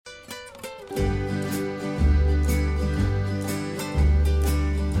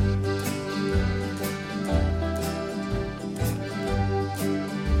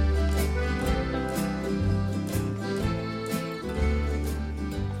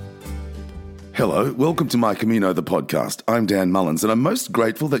Hello, welcome to My Camino, the podcast. I'm Dan Mullins, and I'm most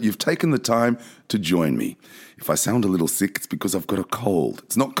grateful that you've taken the time to join me. If I sound a little sick, it's because I've got a cold.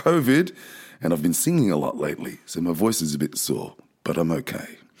 It's not COVID, and I've been singing a lot lately, so my voice is a bit sore, but I'm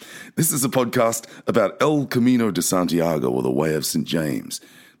okay. This is a podcast about El Camino de Santiago, or the Way of St. James.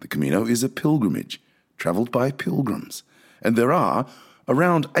 The Camino is a pilgrimage, travelled by pilgrims, and there are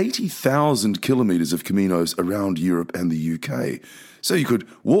around 80,000 kilometres of Caminos around Europe and the UK, so you could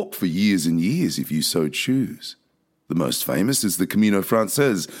walk for years and years if you so choose. The most famous is the Camino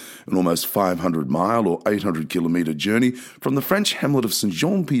Frances, an almost 500-mile or 800-kilometre journey from the French hamlet of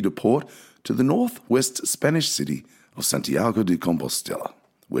Saint-Jean-Pied-de-Port to the northwest Spanish city of Santiago de Compostela.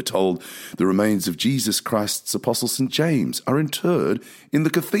 We're told the remains of Jesus Christ's apostle St. James are interred in the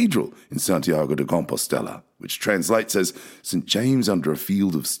cathedral in Santiago de Compostela, which translates as St. James under a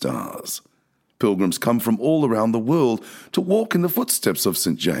field of stars. Pilgrims come from all around the world to walk in the footsteps of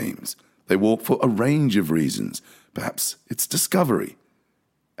St. James. They walk for a range of reasons. Perhaps it's discovery,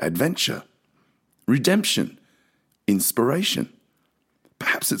 adventure, redemption, inspiration.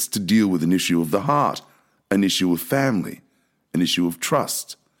 Perhaps it's to deal with an issue of the heart, an issue of family, an issue of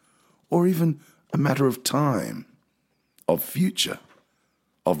trust, or even a matter of time, of future,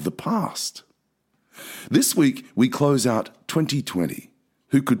 of the past. This week, we close out 2020.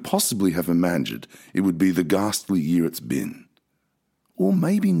 Who could possibly have imagined it would be the ghastly year it's been? Or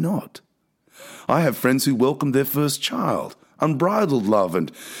maybe not. I have friends who welcomed their first child, unbridled love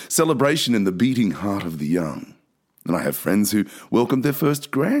and celebration in the beating heart of the young. And I have friends who welcomed their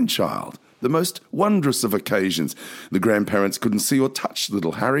first grandchild, the most wondrous of occasions. The grandparents couldn't see or touch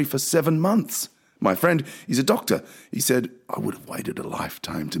little Harry for 7 months. My friend, he's a doctor. He said, I would have waited a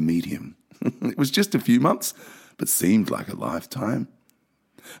lifetime to meet him. It was just a few months, but seemed like a lifetime.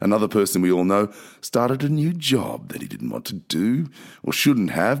 Another person we all know started a new job that he didn't want to do or shouldn't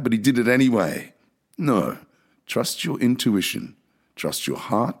have, but he did it anyway. No, trust your intuition. Trust your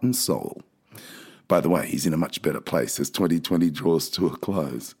heart and soul. By the way, he's in a much better place as 2020 draws to a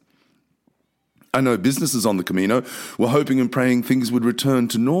close. I know businesses on the Camino were hoping and praying things would return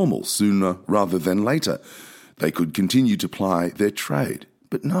to normal sooner rather than later. They could continue to ply their trade.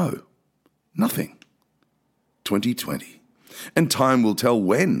 But no, nothing. 2020. And time will tell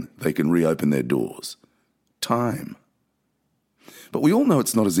when they can reopen their doors. Time. But we all know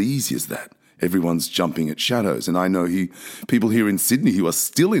it's not as easy as that. Everyone's jumping at shadows, and I know people here in Sydney who are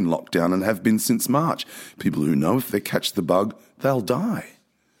still in lockdown and have been since March. People who know if they catch the bug, they'll die.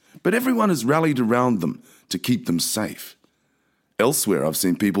 But everyone has rallied around them to keep them safe. Elsewhere, I've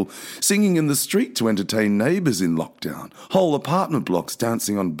seen people singing in the street to entertain neighbours in lockdown, whole apartment blocks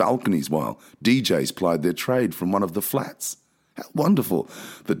dancing on balconies while DJs plied their trade from one of the flats. How wonderful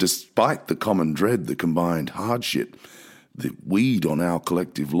that despite the common dread, the combined hardship, the weed on our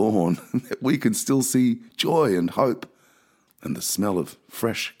collective lawn, that we can still see joy and hope and the smell of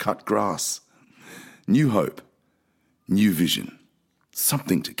fresh cut grass. New hope, new vision,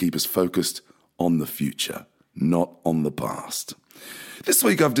 something to keep us focused on the future, not on the past. This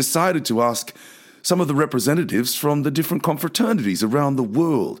week I've decided to ask some of the representatives from the different confraternities around the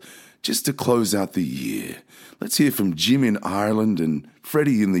world just to close out the year. Let's hear from Jim in Ireland and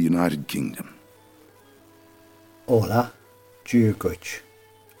Freddie in the United Kingdom. Hola, Giaguch.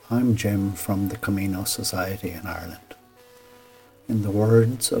 I'm Jim from the Camino Society in Ireland. In the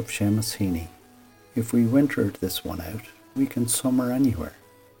words of Seamus Heaney, if we wintered this one out, we can summer anywhere.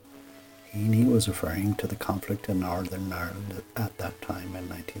 Heaney was referring to the conflict in Northern Ireland at that time in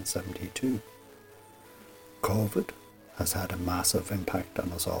 1972. COVID has had a massive impact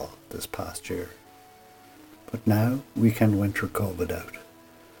on us all this past year. But now we can winter COVID out,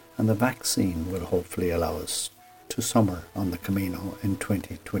 and the vaccine will hopefully allow us to summer on the Camino in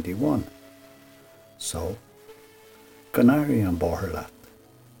 2021. So, Canary and Borherlath,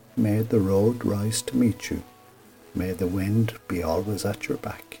 may the road rise to meet you, may the wind be always at your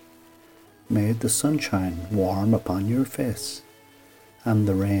back, may the sunshine warm upon your face, and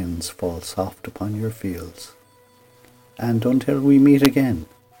the rains fall soft upon your fields. And until we meet again,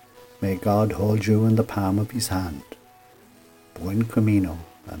 may God hold you in the palm of his hand. Buen Camino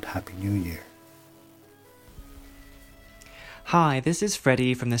and Happy New Year. Hi, this is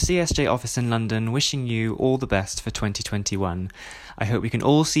Freddie from the CSJ office in London, wishing you all the best for 2021. I hope we can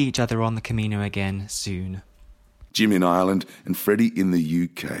all see each other on the Camino again soon. Jim in Ireland and Freddie in the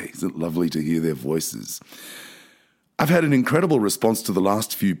UK. Isn't it lovely to hear their voices? I've had an incredible response to the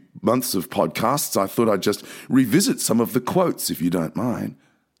last few months of podcasts. I thought I'd just revisit some of the quotes, if you don't mind.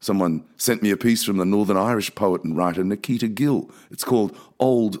 Someone sent me a piece from the Northern Irish poet and writer Nikita Gill. It's called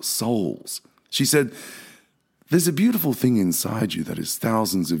Old Souls. She said, "There's a beautiful thing inside you that is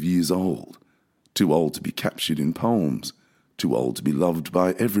thousands of years old. too old to be captured in poems, too old to be loved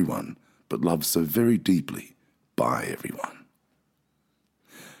by everyone, but loved so very deeply by everyone.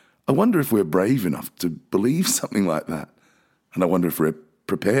 I wonder if we're brave enough to believe something like that. And I wonder if we're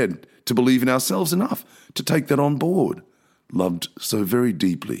prepared to believe in ourselves enough to take that on board, loved so very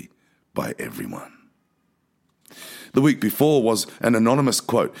deeply by everyone. The week before was an anonymous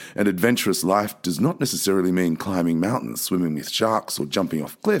quote, "An adventurous life does not necessarily mean climbing mountains, swimming with sharks, or jumping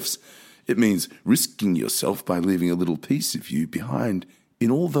off cliffs. It means risking yourself by leaving a little piece of you behind in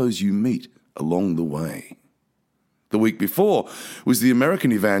all those you meet along the way." The week before was the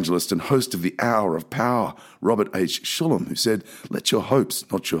American evangelist and host of the Hour of Power, Robert H. Schullum, who said, "Let your hopes,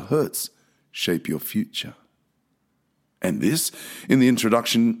 not your hurts, shape your future." And this in the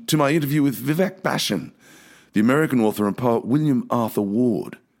introduction to my interview with Vivek Bashan, the American author and poet William Arthur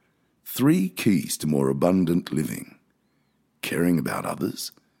Ward. 3 keys to more abundant living: caring about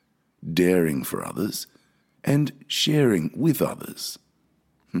others, daring for others, and sharing with others.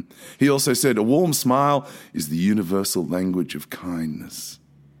 He also said, "A warm smile is the universal language of kindness.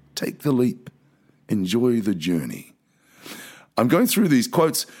 Take the leap. Enjoy the journey." I'm going through these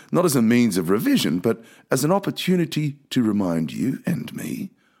quotes not as a means of revision, but as an opportunity to remind you and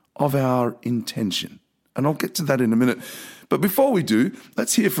me of our intention. And I'll get to that in a minute. But before we do,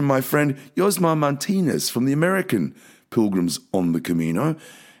 let's hear from my friend Yosma Martinez from the American Pilgrims on the Camino.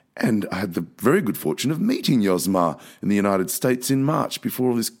 And I had the very good fortune of meeting Yosma in the United States in March before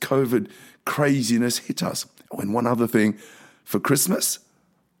all this COVID craziness hit us. Oh, and one other thing, for Christmas,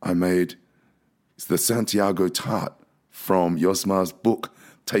 I made the Santiago tart from Yosma's book,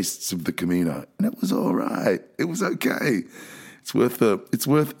 Tastes of the Camino. And it was all right. It was okay. It's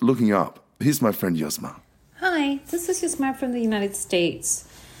worth looking up. Here's my friend Yosma. Hi, this is Yosma from the United States.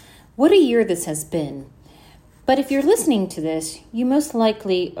 What a year this has been. But if you're listening to this, you most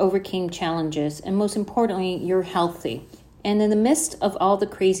likely overcame challenges, and most importantly, you're healthy. And in the midst of all the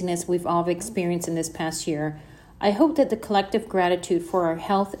craziness we've all experienced in this past year, I hope that the collective gratitude for our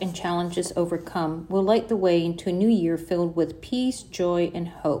health and challenges overcome will light the way into a new year filled with peace, joy, and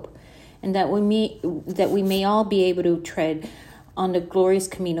hope, and that we may all be able to tread on the glorious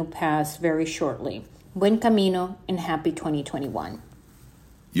Camino paths very shortly. Buen Camino and happy 2021.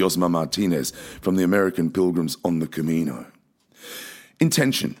 Yosma Martinez from the American Pilgrims on the Camino.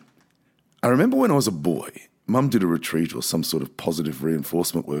 Intention. I remember when I was a boy, Mum did a retreat or some sort of positive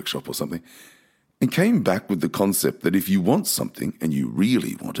reinforcement workshop or something, and came back with the concept that if you want something and you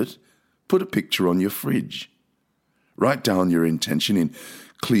really want it, put a picture on your fridge. Write down your intention in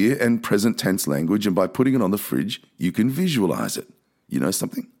clear and present tense language, and by putting it on the fridge, you can visualize it. You know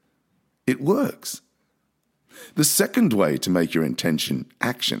something? It works. The second way to make your intention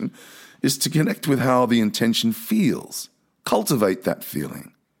action is to connect with how the intention feels. Cultivate that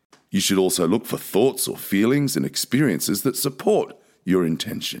feeling. You should also look for thoughts or feelings and experiences that support your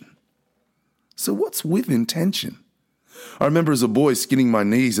intention. So what's with intention? I remember as a boy skinning my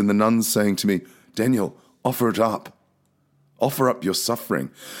knees and the nuns saying to me, "Daniel, offer it up. Offer up your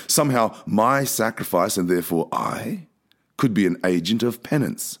suffering. Somehow my sacrifice, and therefore I, could be an agent of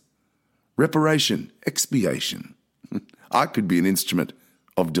penance, reparation, expiation. I could be an instrument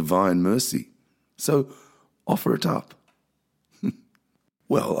of divine mercy. So offer it up."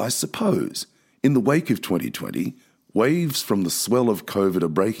 Well, I suppose in the wake of 2020, waves from the swell of COVID are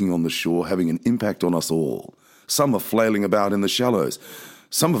breaking on the shore, having an impact on us all. Some are flailing about in the shallows.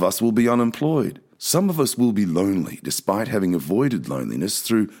 Some of us will be unemployed. Some of us will be lonely, despite having avoided loneliness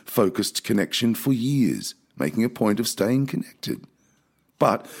through focused connection for years, making a point of staying connected.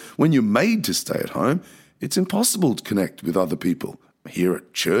 But when you're made to stay at home, it's impossible to connect with other people, here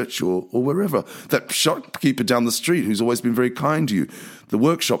at church or wherever. That shopkeeper down the street who's always been very kind to you, the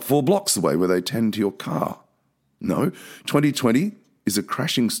workshop 4 blocks away where they tend to your car. No, 2020 is a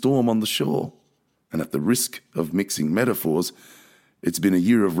crashing storm on the shore. And at the risk of mixing metaphors, it's been a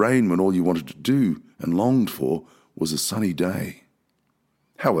year of rain when all you wanted to do and longed for was a sunny day.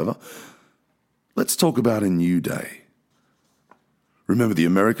 However, let's talk about a new day. Remember the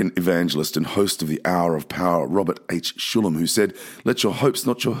American evangelist and host of the Hour of Power, Robert H. Schullum, who said, "Let your hopes,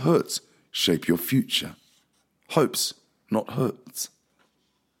 not your hurts, shape your future." Hopes, not hurts.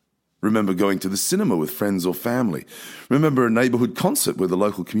 Remember going to the cinema with friends or family. Remember a neighbourhood concert where the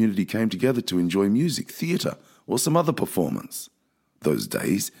local community came together to enjoy music, theatre, or some other performance. Those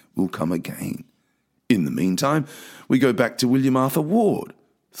days will come again. In the meantime, we go back to William Arthur Ward.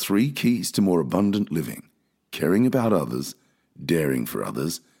 3 keys to more abundant living: caring about others, daring for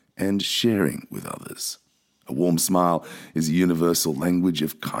others, and sharing with others. A warm smile is a universal language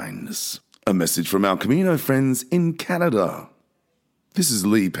of kindness. A message from our Camino friends in Canada. This is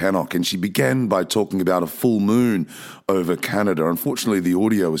Lee Pannock, and she began by talking about a full moon over Canada. Unfortunately, the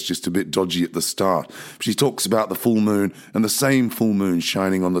audio was just a bit dodgy at the start. She talks about the full moon and the same full moon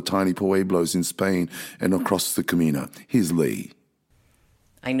shining on the tiny pueblos in Spain and across the Camino. Here's Lee.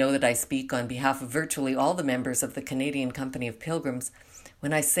 I know that I speak on behalf of virtually all the members of the Canadian Company of Pilgrims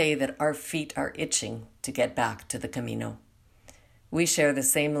when I say that our feet are itching to get back to the Camino. We share the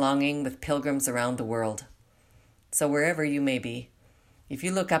same longing with pilgrims around the world. So wherever you may be, if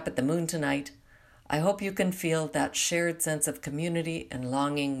you look up at the moon tonight, I hope you can feel that shared sense of community and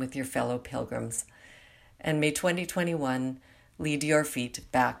longing with your fellow pilgrims. And may 2021 lead your feet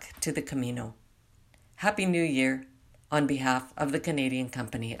back to the Camino. Happy New Year on behalf of the Canadian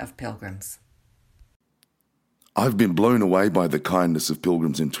Company of Pilgrims. I've been blown away by the kindness of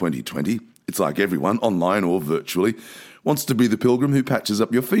pilgrims in 2020. It's like everyone, online or virtually, wants to be the pilgrim who patches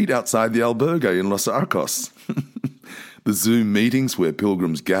up your feet outside the albergue in Los Arcos. The Zoom meetings where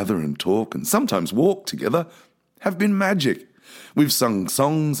pilgrims gather and talk and sometimes walk together have been magic. We've sung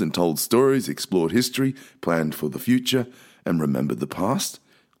songs and told stories, explored history, planned for the future, and remembered the past.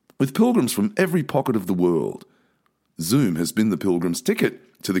 With pilgrims from every pocket of the world, Zoom has been the pilgrim's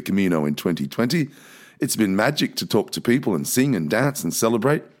ticket to the Camino in 2020. It's been magic to talk to people and sing and dance and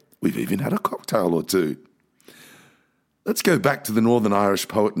celebrate. We've even had a cocktail or two. Let's go back to the Northern Irish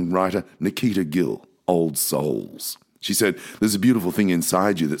poet and writer Nikita Gill, Old Souls. She said, there's a beautiful thing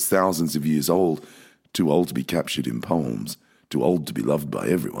inside you that's thousands of years old, too old to be captured in poems, too old to be loved by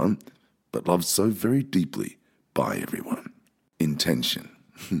everyone, but loved so very deeply by everyone. Intention.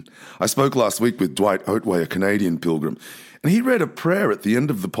 I spoke last week with Dwight Otway, a Canadian pilgrim, and he read a prayer at the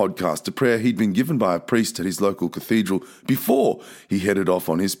end of the podcast, a prayer he'd been given by a priest at his local cathedral before he headed off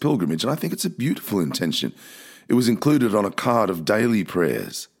on his pilgrimage, and I think it's a beautiful intention. It was included on a card of daily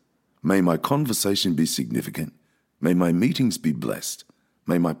prayers. May my conversation be significant. May my meetings be blessed.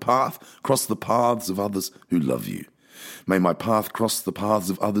 May my path cross the paths of others who love you. May my path cross the paths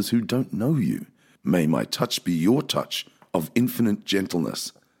of others who don't know you. May my touch be your touch of infinite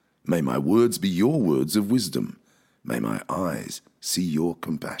gentleness. May my words be your words of wisdom. May my eyes see your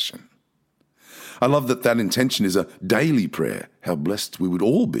compassion. I love that intention is a daily prayer. How blessed we would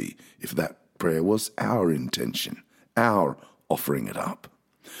all be if that prayer was our intention, our offering it up.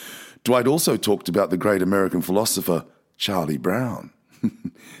 Dwight also talked about the great American philosopher Charlie Brown.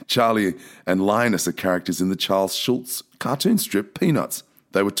 Charlie and Linus are characters in the Charles Schulz cartoon strip Peanuts.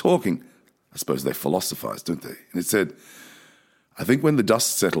 They were talking. I suppose they philosophized, don't they? And it said, I think when the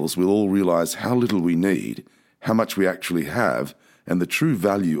dust settles, we'll all realize how little we need, how much we actually have, and the true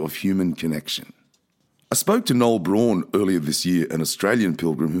value of human connection. I spoke to Noel Braun earlier this year, an Australian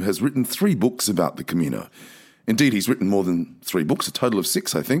pilgrim who has written 3 books about the Camino. Indeed, he's written more than 3 books, a total of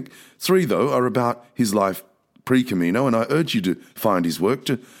 6, I think. 3, though, are about his life pre-Camino, and I urge you to find his work,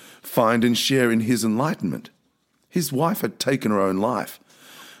 to find and share in his enlightenment. His wife had taken her own life.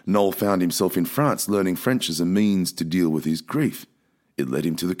 Noel found himself in France learning French as a means to deal with his grief. It led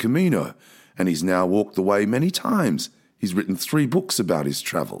him to the Camino, and he's now walked the way many times. He's written 3 books about his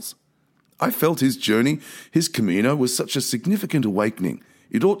travels. I felt his journey, his Camino, was such a significant awakening.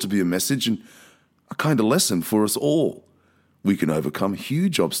 It ought to be a message and a kind of lesson for us all. We can overcome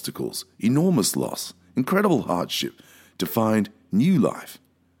huge obstacles, enormous loss, incredible hardship to find new life.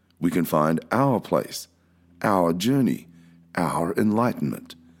 We can find our place, our journey, our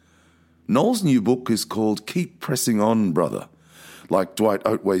enlightenment. Noel's new book is called Keep Pressing On, Brother. Like Dwight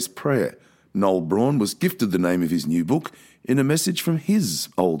Otway's prayer, Noel Braun was gifted the name of his new book in a message from his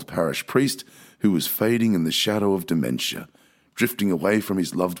old parish priest who was fading in the shadow of dementia, drifting away from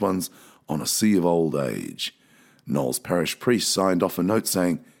his loved ones on a sea of old age. Noel's parish priest signed off a note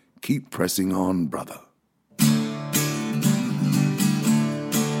saying, Keep pressing on, brother.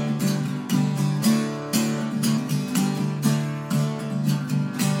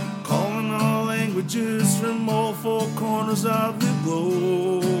 Calling all languages from all 4 corners of the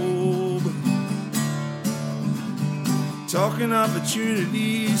globe. Talking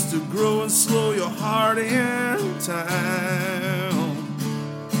opportunities to grow and slow your heart in time.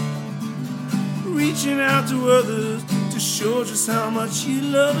 Reaching out to others to show just how much you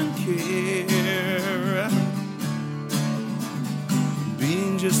love and care.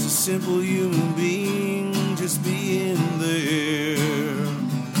 Being just a simple human being, just being there.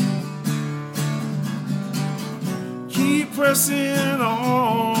 Keep pressing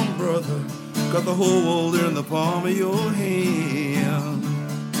on, brother. Got the whole world in the palm of your hand.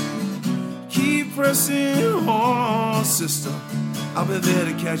 Keep pressing on, sister. I'll be there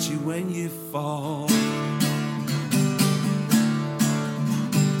to catch you when you fall.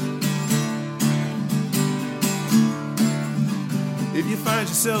 If you find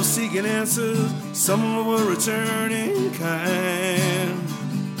yourself seeking answers, someone will return in kind.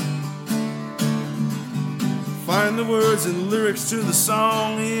 Find the words and lyrics to the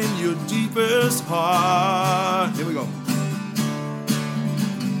song in your deepest heart. Here we go.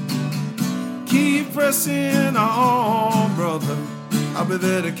 Keep pressing on, brother. I'll be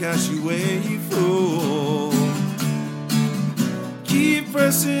there to catch you when you fall. Keep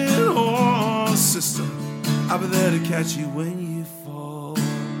pressing on, sister. I'll be there to catch you when you fall.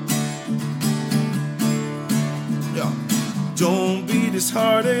 Yeah. Don't be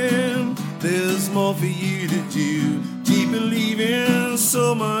disheartened. There's more for you to do. Deep believing,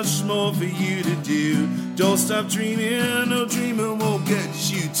 so much more for you to do. Don't stop dreaming. No dreaming won't get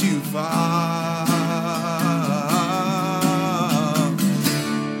you too far.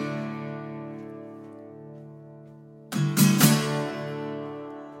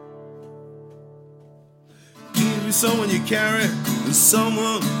 Someone you carry and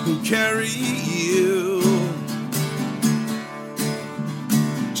someone who carry you.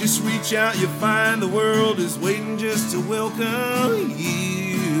 Just reach out, you find the world is waiting just to welcome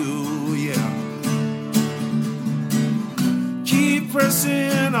you. Yeah. Keep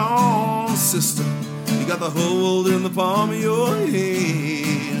pressing on, sister. You got the whole world in the palm of your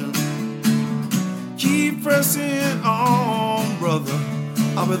hand. Keep pressing on, brother.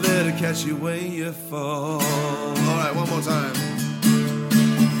 I'll be there to catch you when you fall. All right, one more time.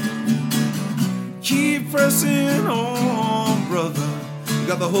 Keep pressing on, brother. You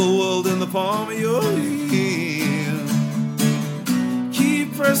got the whole world in the palm of your hand.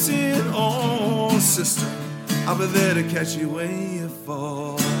 Keep pressing on, sister. I'll be there to catch you when you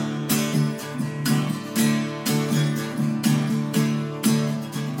fall.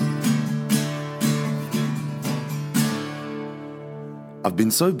 I've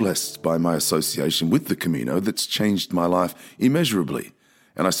been so blessed by my association with the Camino that's changed my life immeasurably.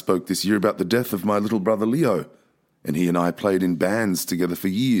 And I spoke this year about the death of my little brother Leo, and he and I played in bands together for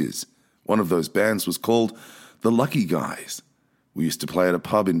years. One of those bands was called The Lucky Guys. We used to play at a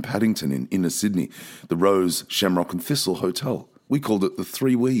pub in Paddington in inner Sydney, the Rose, Shamrock and Thistle Hotel. We called it the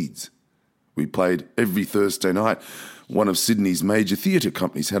Three Weeds. We played every Thursday night. One of Sydney's major theatre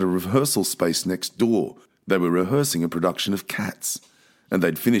companies had a rehearsal space next door. They were rehearsing a production of Cats, and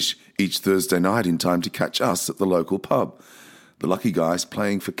they'd finish each Thursday night in time to catch us at the local pub. The Lucky Guys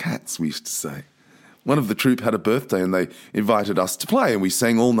playing for Cats, we used to say. One of the troupe had a birthday and they invited us to play, and we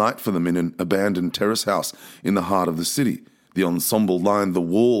sang all night for them in an abandoned terrace house in the heart of the city. The ensemble lined the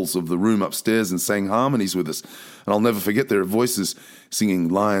walls of the room upstairs and sang harmonies with us. And I'll never forget their voices singing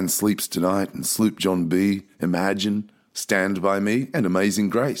Lion Sleeps Tonight and Sloop John B., Imagine, Stand By Me, and Amazing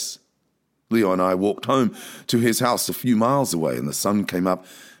Grace. Leo and I walked home to his house a few miles away, and the sun came up.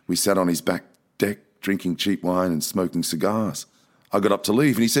 We sat on his back deck, drinking cheap wine and smoking cigars. I got up to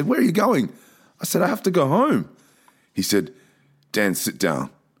leave, and he said, "Where are you going?" I said, "I have to go home." He said, "Dan, sit down.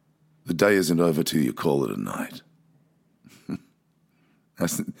 The day isn't over till you call it a night." I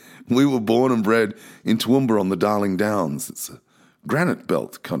said, we were born and bred in Toowoomba on the Darling Downs. It's a granite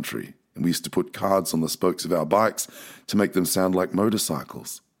belt country, and we used to put cards on the spokes of our bikes to make them sound like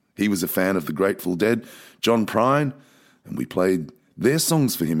motorcycles. He was a fan of the Grateful Dead, John Prine, and we played their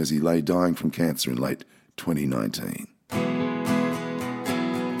songs for him as he lay dying from cancer in late 2019.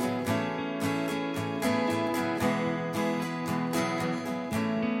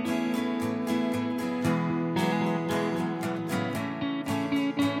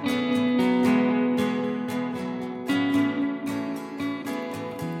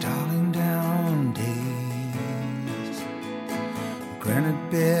 Darling down days,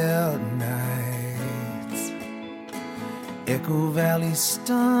 granite belt nights, Echo Valley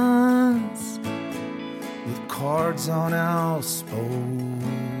stunts with cards on our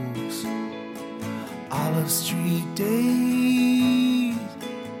spokes, Olive Street days,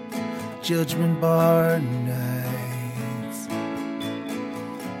 Judgment Bar nights,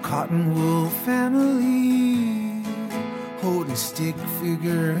 Cottonwool family holding stick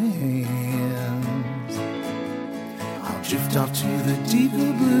figure hands. I'll drift off to the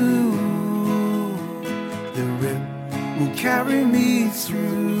deeper blue. The rip will carry me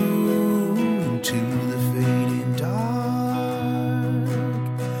through into the fading dark,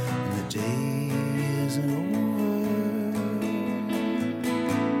 and the day isn't over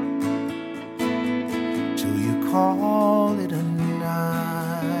till you call it a night.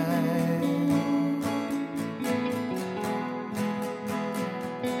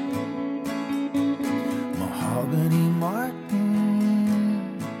 Mahogany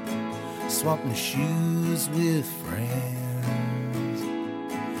Martin, swapping shoes with friends.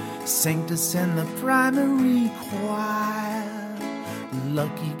 Sanctus and the primary choir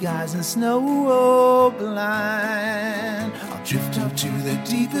lucky guys in snow blind. I'll drift up to the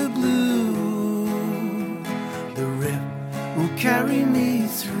deeper blue. The rip will carry me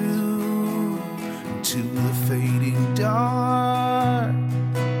through to the fading dark.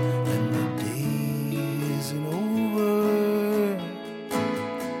 And the day isn't over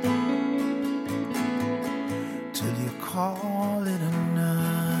till you call it a night.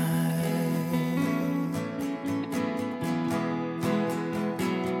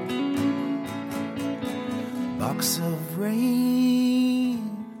 Box of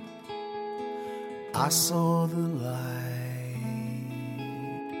rain, I saw the light.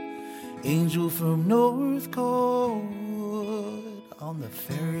 Angel from North Coast on the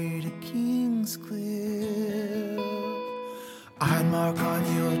ferry to King's Cliff. I'd mark on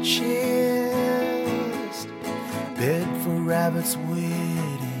your chest, bed for rabbits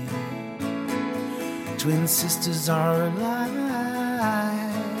waiting. Twin sisters are alive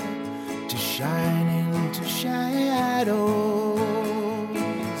to shine into shadows.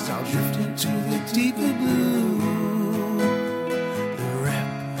 I'll drift into the deeper blue. The rep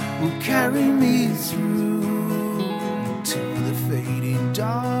will carry me through to the fading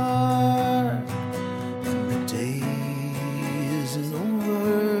dark. And the day isn't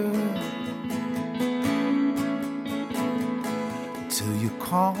over till you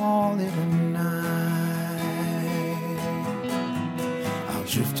call it a night. I'll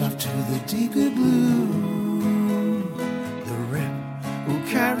drift off to the deeper blue. The rip will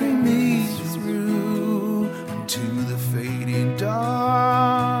carry me through to the fading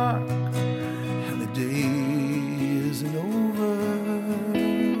dark. And the day isn't over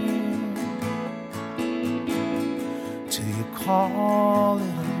till you call it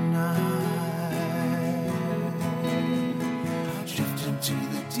a night. I'll drift into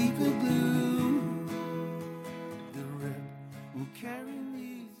the deeper blue. The rip will carry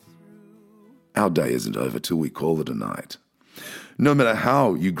me through. Our day isn't over till we call it a night. No matter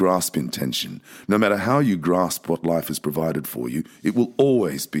how you grasp intention, no matter how you grasp what life has provided for you, it will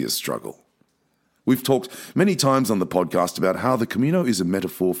always be a struggle. We've talked many times on the podcast about how the Camino is a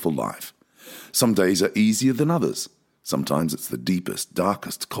metaphor for life. Some days are easier than others. Sometimes it's the deepest,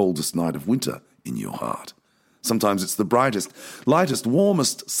 darkest, coldest night of winter in your heart. Sometimes it's the brightest, lightest,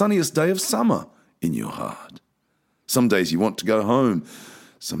 warmest, sunniest day of summer in your heart. Some days you want to go home.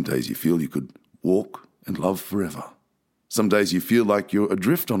 Some days you feel you could walk and love forever. Some days you feel like you're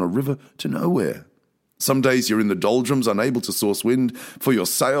adrift on a river to nowhere. Some days you're in the doldrums, unable to source wind for your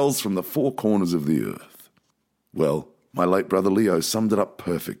sails from the four corners of the earth. Well, my late brother Leo summed it up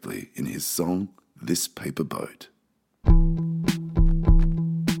perfectly in his song, This Paper Boat.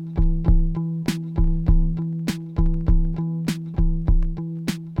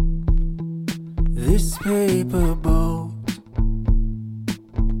 This paper boat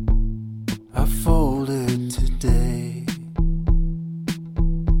I folded today.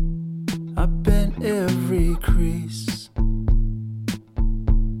 I bent every crease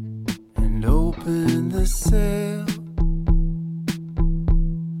and opened the sail.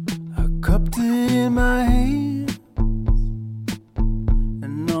 I cupped it in my hand,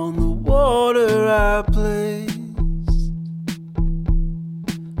 and on the water I placed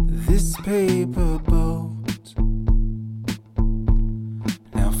this paper boat,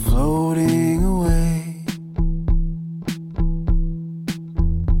 now floating away.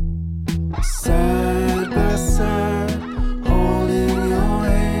 Side by side, holding your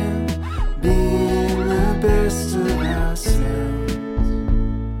hand, being the best of ourselves.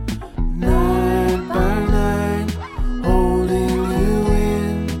 Night by night, holding you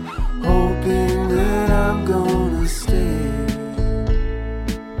in, hoping that I'm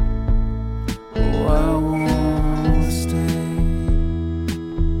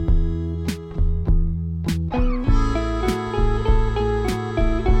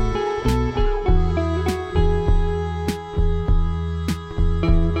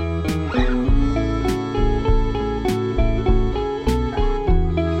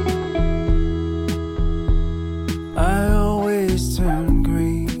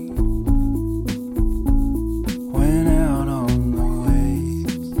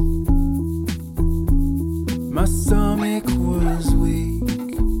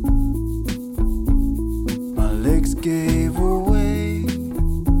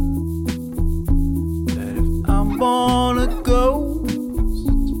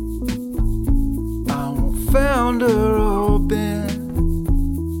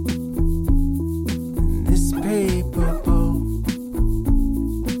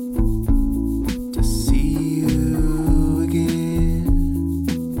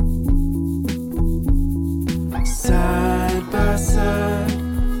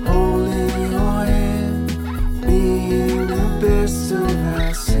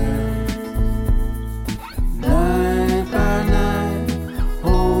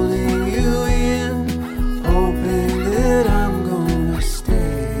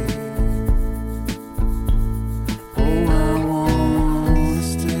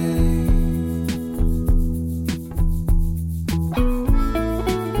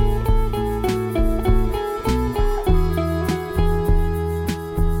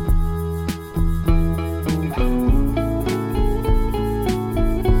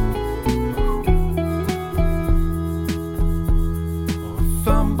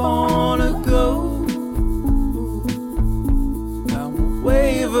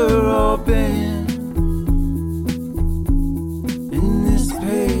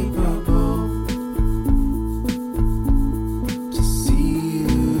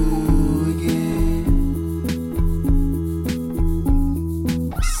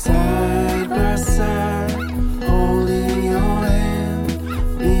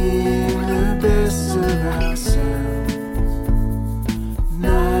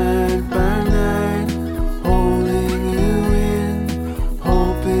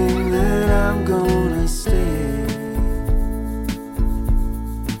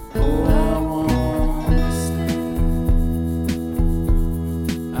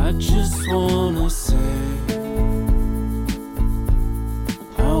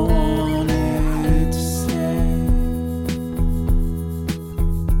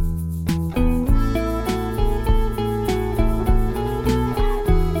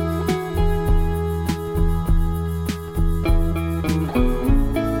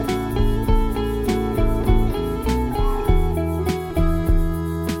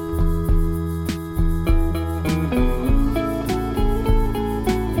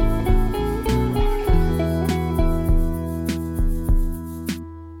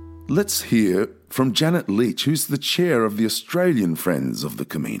Let's hear from Janet Leach, who's the chair of the Australian Friends of the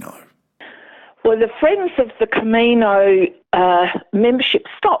Camino. Well, the Friends of the Camino membership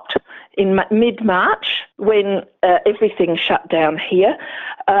stopped in mid-March when everything shut down here,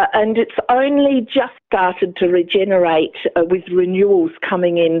 and it's only just started to regenerate with renewals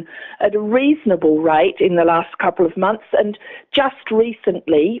coming in at a reasonable rate in the last couple of months, and just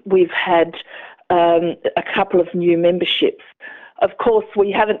recently we've had a couple of new memberships. Of course,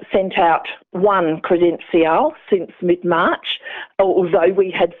 we haven't sent out one credencial since mid-March, although we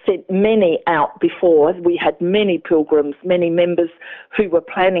had sent many out before. We had many pilgrims, many members who were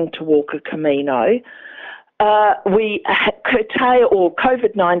planning to walk a Camino.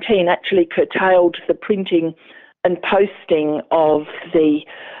 COVID-19 actually curtailed the printing and posting of the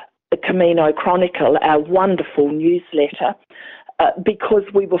Camino Chronicle, our wonderful newsletter, because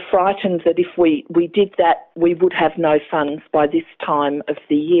we were frightened that if we did that, we would have no funds by this time of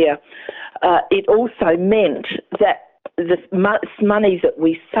the year. It also meant that the money that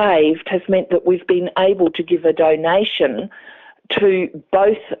we saved has meant that we've been able to give a donation to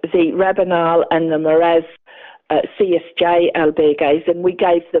both the Rabanal and the Miraz CSJ albergues, and we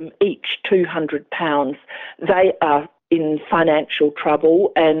gave them each £200. They are in financial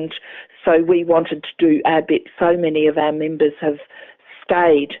trouble, and so we wanted to do our bit. So many of our members have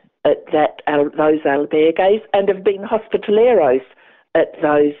stayed at those albergues and have been hospitaleros at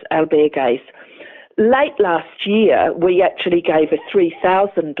those albergues. Late last year, we actually gave a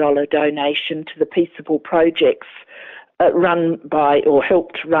 $3,000 donation to the Peaceable Projects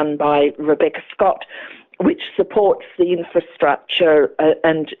helped run by Rebecca Scott, which supports the infrastructure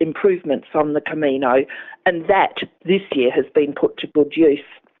and improvements on the Camino, and that this year has been put to good use.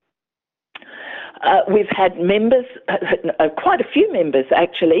 We've had members, quite a few members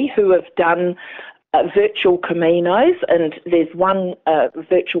actually, who have done virtual Caminos, and there's one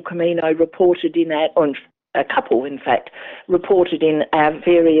virtual Camino reported in a couple, in fact, reported in our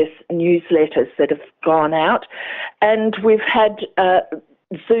various newsletters that have gone out, and we've had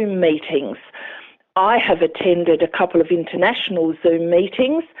Zoom meetings. I have attended a couple of international Zoom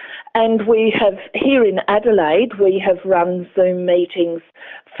meetings, and we have, here in Adelaide, we have run Zoom meetings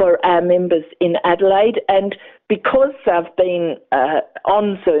for our members in Adelaide, and because they've been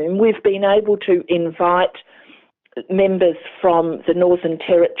on Zoom, we've been able to invite members from the Northern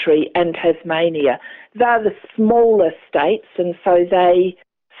Territory and Tasmania. They're the smaller states, and so they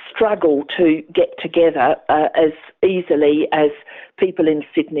struggle to get together as easily as people in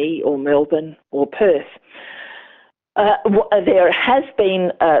Sydney or Melbourne or Perth. There has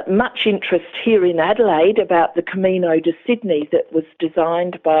been much interest here in Adelaide about the Camino de Sydney that was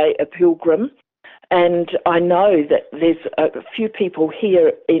designed by a pilgrim, and I know that there's a few people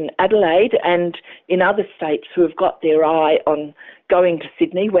here in Adelaide and in other states who have got their eye on going to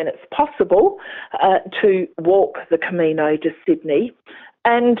Sydney when it's possible to walk the Camino de Sydney.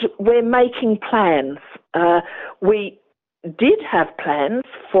 And we're making plans. We did have plans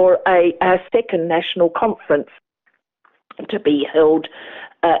for our second national conference to be held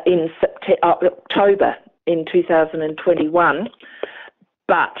in October in 2021,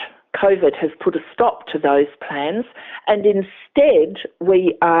 but COVID has put a stop to those plans, and instead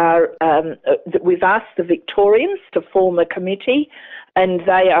we've asked the Victorians to form a committee, and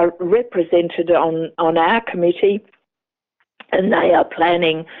they are represented on our committee. And they are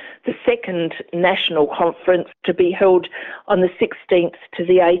planning the second national conference to be held on the 16th to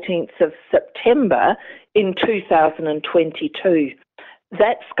the 18th of September in 2022.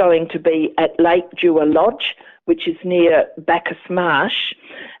 That's going to be at Lake Dewar Lodge, which is near Bacchus Marsh,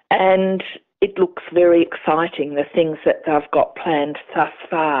 and it looks very exciting, the things that they've got planned thus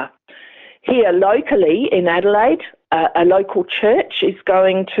far. Here locally in Adelaide, a local church is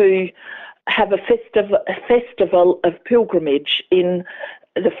going to have a festival of pilgrimage in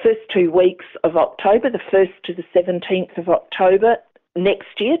the first 2 weeks of October, the 1st to the 17th of October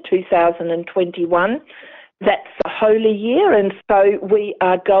next year, 2021. That's a holy year, and so we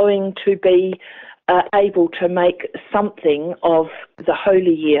are going to be able to make something of the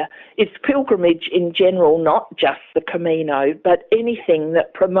holy year. It's pilgrimage in general, not just the Camino, but anything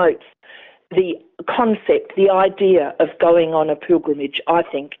that promotes the concept, the idea of going on a pilgrimage, I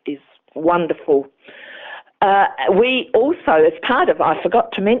think is wonderful. We also, I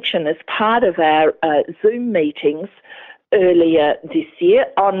forgot to mention, as part of our Zoom meetings earlier this year,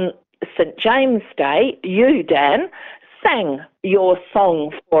 on St. James Day, you, Dan, sang your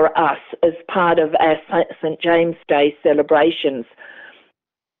song for us as part of our St. James Day celebrations.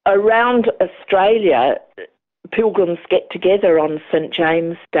 Around Australia, pilgrims get together on St.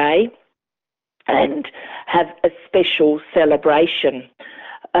 James Day and have a special celebration.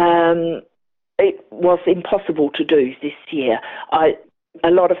 it was impossible to do this year.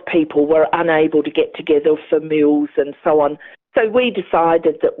 A lot of people were unable to get together for meals and so on. So we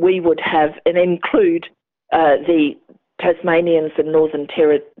decided that we would have and include the Tasmanians and Northern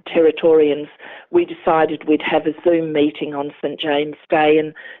Territorians. We decided we'd have a Zoom meeting on St James Day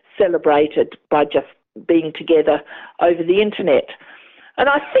and celebrate it by just being together over the internet. And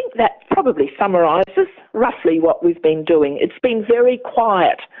I think that probably summarises roughly what we've been doing. It's been very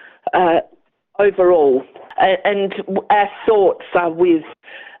quiet overall, and our thoughts are with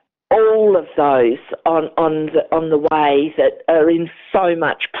all of those on the way that are in so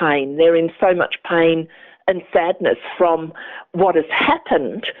much pain. They're in so much pain and sadness from what has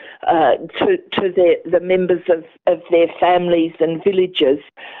happened to the members of their families and villages.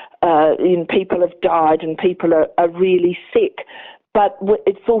 People have died and people are really sick, but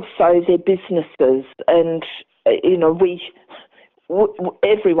it's also their businesses, and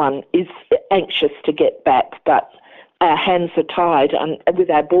everyone is anxious to get back, but our hands are tied with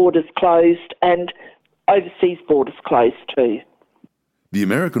our borders closed and overseas borders closed too. The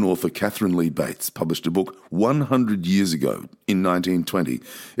American author Catherine Lee Bates published a book 100 years ago in 1920.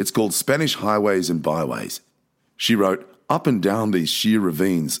 It's called Spanish Highways and Byways. She wrote, "Up and down these sheer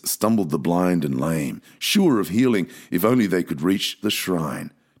ravines stumbled the blind and lame, sure of healing if only they could reach the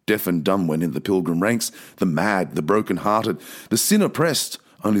shrine. Deaf and dumb went in the pilgrim ranks, the mad, the broken-hearted, the sin-oppressed,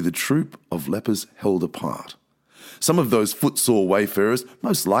 only the troop of lepers held apart. Some of those footsore wayfarers,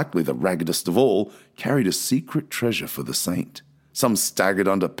 most likely the raggedest of all, carried a secret treasure for the saint. Some staggered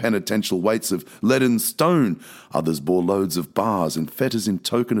under penitential weights of lead and stone. Others bore loads of bars and fetters in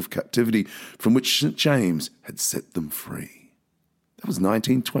token of captivity from which St. James had set them free." That was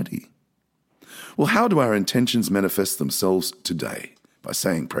 1920. Well, how do our intentions manifest themselves today? By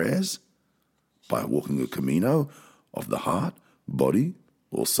saying prayers? By walking a Camino of the heart, body,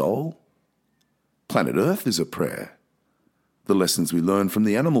 or soul? Planet Earth is a prayer. The lessons we learn from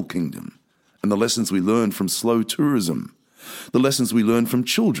the animal kingdom, and the lessons we learn from slow tourism, the lessons we learn from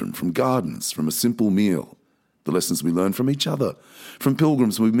children, from gardens, from a simple meal, the lessons we learn from each other, from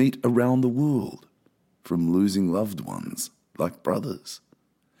pilgrims we meet around the world, from losing loved ones like brothers,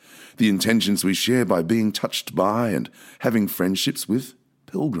 the intentions we share by being touched by and having friendships with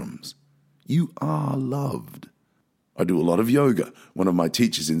pilgrims. You are loved. I do a lot of yoga. One of my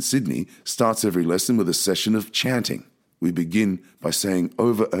teachers in Sydney starts every lesson with a session of chanting. We begin by saying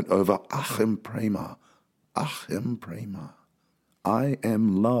over and over, Ahem Prema, Ahem Prema. I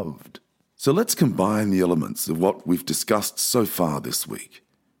am loved. So let's combine the elements of what we've discussed so far this week.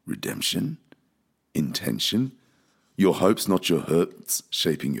 Redemption, intention, your hopes, not your hurts,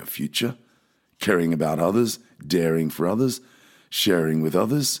 shaping your future, caring about others, daring for others, sharing with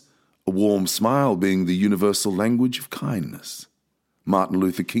others, a warm smile being the universal language of kindness. Martin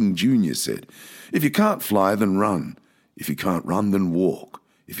Luther King Jr. said, "If you can't fly, then run. If you can't run, then walk.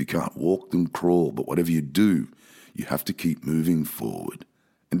 If you can't walk, then crawl. But whatever you do, you have to keep moving forward."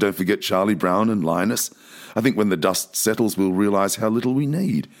 And don't forget Charlie Brown and Linus. I think when the dust settles, we'll realise how little we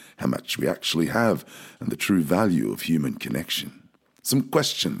need, how much we actually have, and the true value of human connection. Some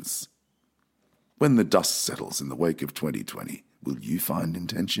questions. When the dust settles in the wake of 2020, will you find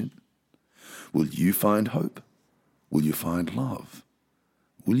intention? Will you find hope? Will you find love?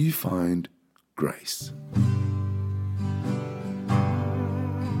 Will you find grace?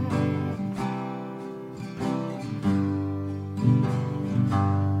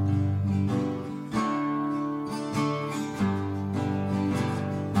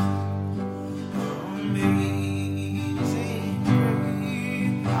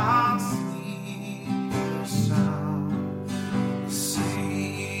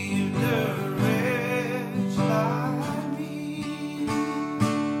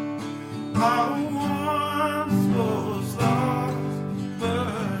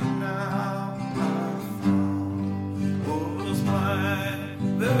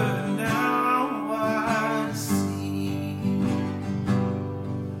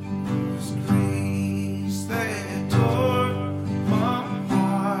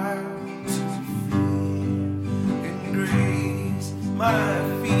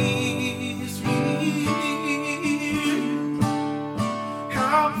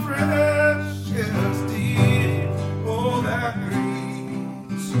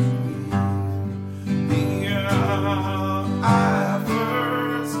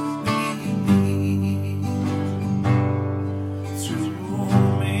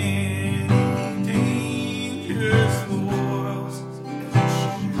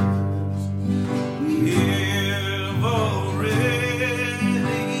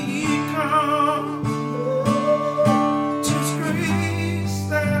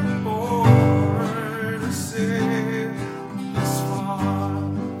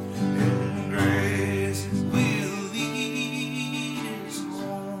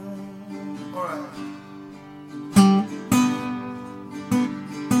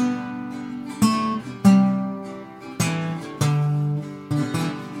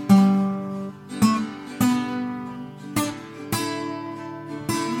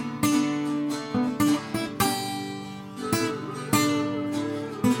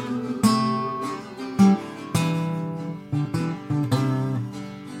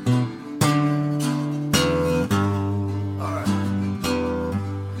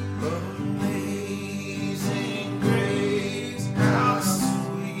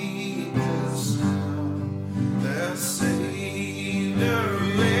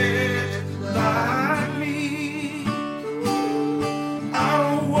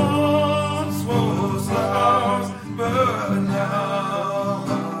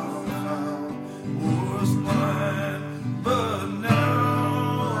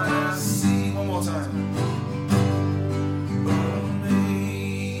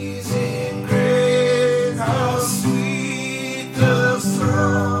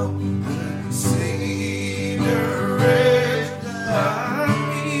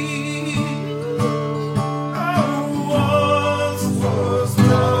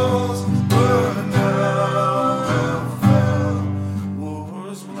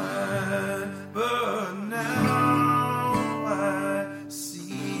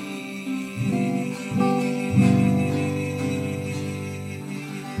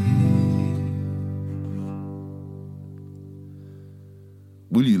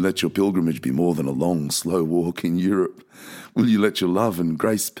 let your pilgrimage be more than a long, slow walk in Europe? Will you let your love and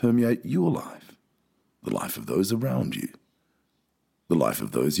grace permeate your life, the life of those around you, the life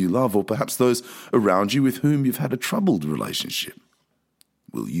of those you love, or perhaps those around you with whom you've had a troubled relationship?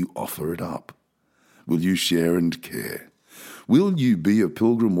 Will you offer it up? Will you share and care? Will you be a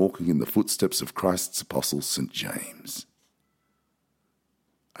pilgrim walking in the footsteps of Christ's apostle, St. James?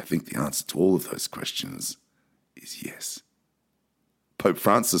 I think the answer to all of those questions is yes. Pope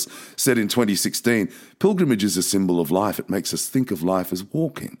Francis said in 2016, pilgrimage is a symbol of life. It makes us think of life as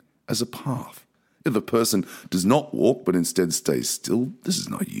walking, as a path. If a person does not walk but instead stays still, this is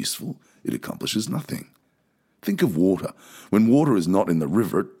not useful. It accomplishes nothing. Think of water. When water is not in the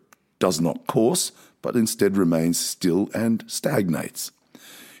river, it does not course, but instead remains still and stagnates.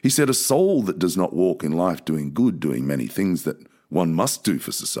 He said a soul that does not walk in life doing good, doing many things that one must do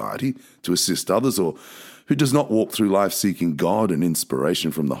for society to assist others, or who does not walk through life seeking God and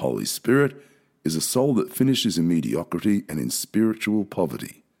inspiration from the Holy Spirit, is a soul that finishes in mediocrity and in spiritual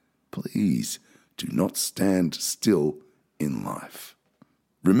poverty. Please do not stand still in life.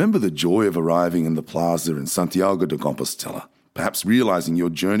 Remember the joy of arriving in the plaza in Santiago de Compostela, perhaps realizing your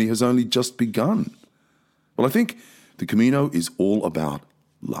journey has only just begun. Well, I think the Camino is all about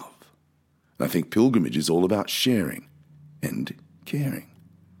love. And I think pilgrimage is all about sharing and caring.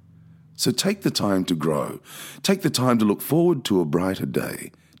 So take the time to grow. Take the time to look forward to a brighter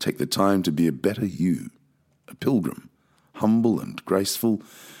day. Take the time to be a better you, a pilgrim, humble and graceful,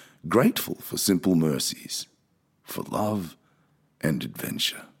 grateful for simple mercies, for love and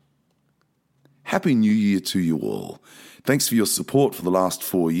adventure. Happy New Year to you all. Thanks for your support for the last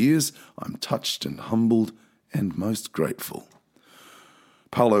 4 years. I'm touched and humbled and most grateful.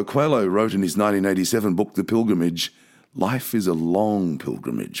 Paulo Coelho wrote in his 1987 book, The Pilgrimage, life is a long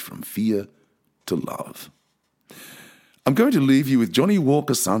pilgrimage from fear to love. I'm going to leave you with Johnny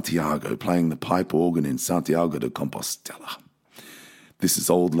Walker Santiago playing the pipe organ in Santiago de Compostela. This is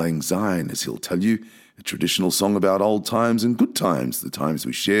Auld Lang Syne, as he'll tell you, a traditional song about old times and good times, the times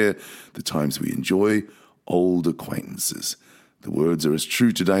we share, the times we enjoy, old acquaintances. The words are as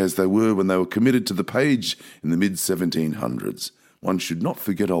true today as they were when they were committed to the page in the mid-1700s. One should not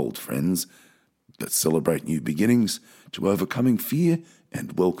forget old friends, but celebrate new beginnings to overcoming fear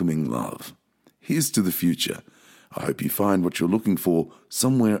and welcoming love. Here's to the future. I hope you find what you're looking for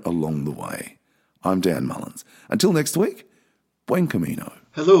somewhere along the way. I'm Dan Mullins. Until next week, Buen Camino.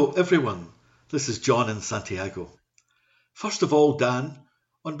 Hello everyone, this is John in Santiago. First of all, Dan,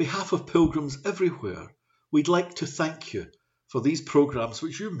 on behalf of pilgrims everywhere, we'd like to thank you for these programmes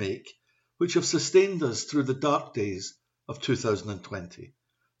which you make, which have sustained us through the dark days of 2020.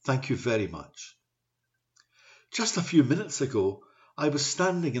 Thank you very much. Just a few minutes ago, I was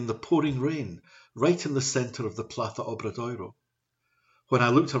standing in the pouring rain right in the centre of the Plaza Obradoiro. When I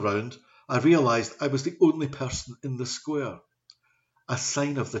looked around, I realised I was the only person in the square, a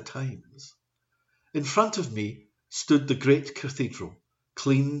sign of the times. In front of me stood the great cathedral,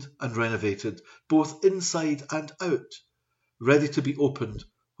 cleaned and renovated, both inside and out, ready to be opened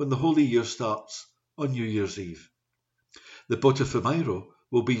when the Holy Year starts on New Year's Eve. The Botafumeiro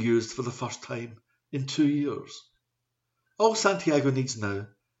will be used for the first time in 2 years. All Santiago needs now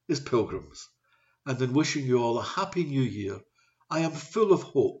is pilgrims, and in wishing you all a happy new year, I am full of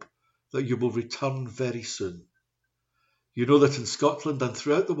hope that you will return very soon. You know that in Scotland and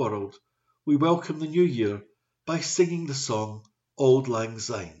throughout the world, we welcome the new year by singing the song Auld Lang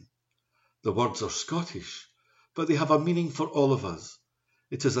Syne. The words are Scottish, but they have a meaning for all of us.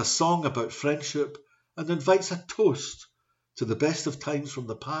 It is a song about friendship and invites a toast to the best of times from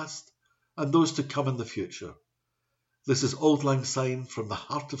the past and those to come in the future. This is Auld Lang Syne from the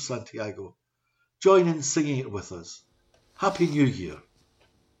heart of Santiago. Join in singing it with us. Happy New Year.